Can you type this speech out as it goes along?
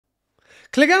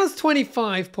ClickHouse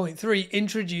 25.3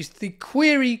 introduced the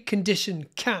query condition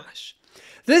cache.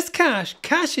 This cache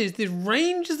caches the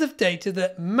ranges of data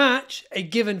that match a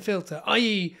given filter,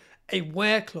 i.e. a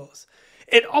where clause.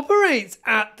 It operates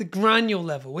at the granule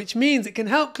level, which means it can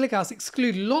help ClickHouse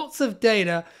exclude lots of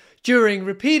data during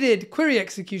repeated query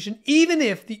execution, even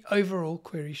if the overall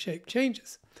query shape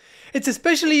changes. It's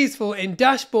especially useful in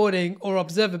dashboarding or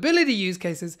observability use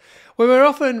cases where we're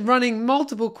often running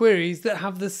multiple queries that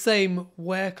have the same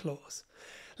where clause.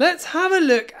 Let's have a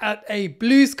look at a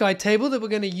blue sky table that we're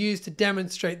going to use to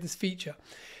demonstrate this feature.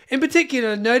 In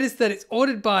particular, notice that it's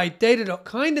ordered by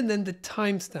data.kind and then the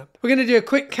timestamp. We're going to do a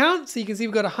quick count so you can see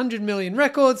we've got 100 million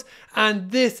records,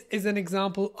 and this is an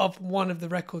example of one of the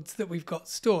records that we've got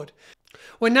stored.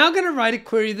 We're now going to write a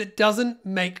query that doesn't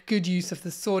make good use of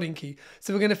the sorting key.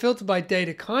 So we're going to filter by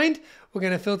data kind, we're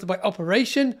going to filter by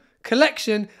operation,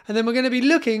 collection, and then we're going to be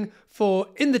looking for,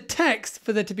 in the text,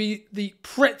 for there to be the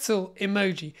pretzel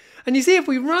emoji. And you see if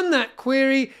we run that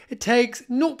query, it takes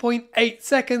 0.8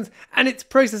 seconds and it's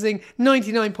processing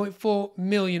 99.4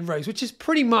 million rows, which is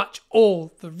pretty much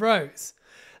all the rows.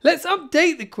 Let's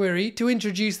update the query to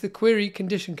introduce the query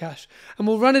condition cache, and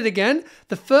we'll run it again.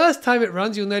 The first time it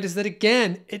runs, you'll notice that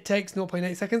again, it takes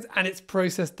 0.8 seconds and it's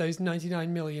processed those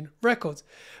 99 million records.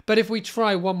 But if we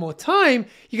try one more time,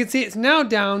 you can see it's now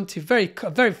down to very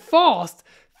fast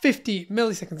 50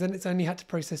 milliseconds, and it's only had to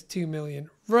process 2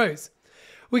 million rows.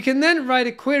 We can then write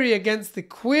a query against the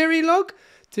query log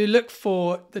to look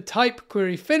for the type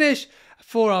query finish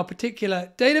for our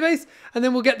particular database, and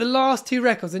then we'll get the last two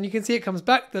records, and you can see it comes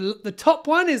back. The top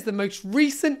one is the most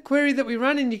recent query that we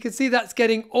ran, and you can see that's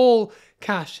getting all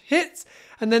cache hits,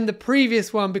 and then the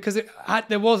previous one, because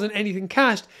there wasn't anything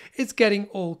cached, it's getting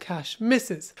all cache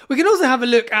misses. We can also have a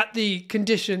look at the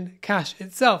condition cache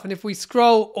itself, and if we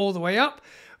scroll all the way up,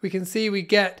 we can see we'll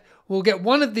get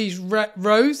one of these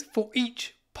rows for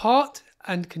each part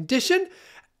and condition,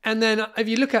 and then if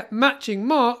you look at matching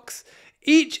marks,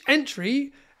 each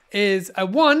entry is a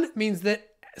 1, means that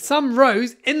some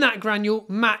rows in that granule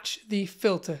match the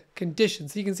filter condition.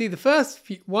 So you can see the first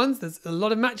few ones, there's a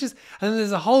lot of matches, and then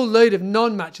there's a whole load of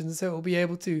non-matches, and so it will be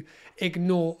able to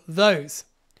ignore those.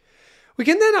 We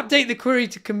can then update the query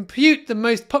to compute the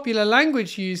most popular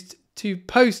language used to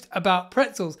post about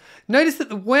pretzels. Notice that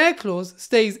the where clause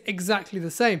stays exactly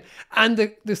the same, and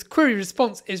this query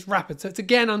response is rapid. So it's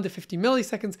again under 50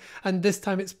 milliseconds, and this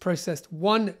time it's processed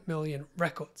 1 million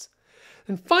records.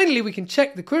 And finally, we can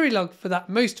check the query log for that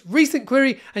most recent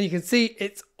query, and you can see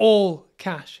it's all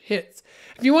cache hits.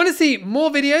 If you want to see more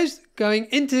videos going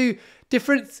into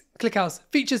different ClickHouse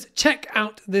features, check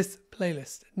out this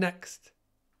playlist next.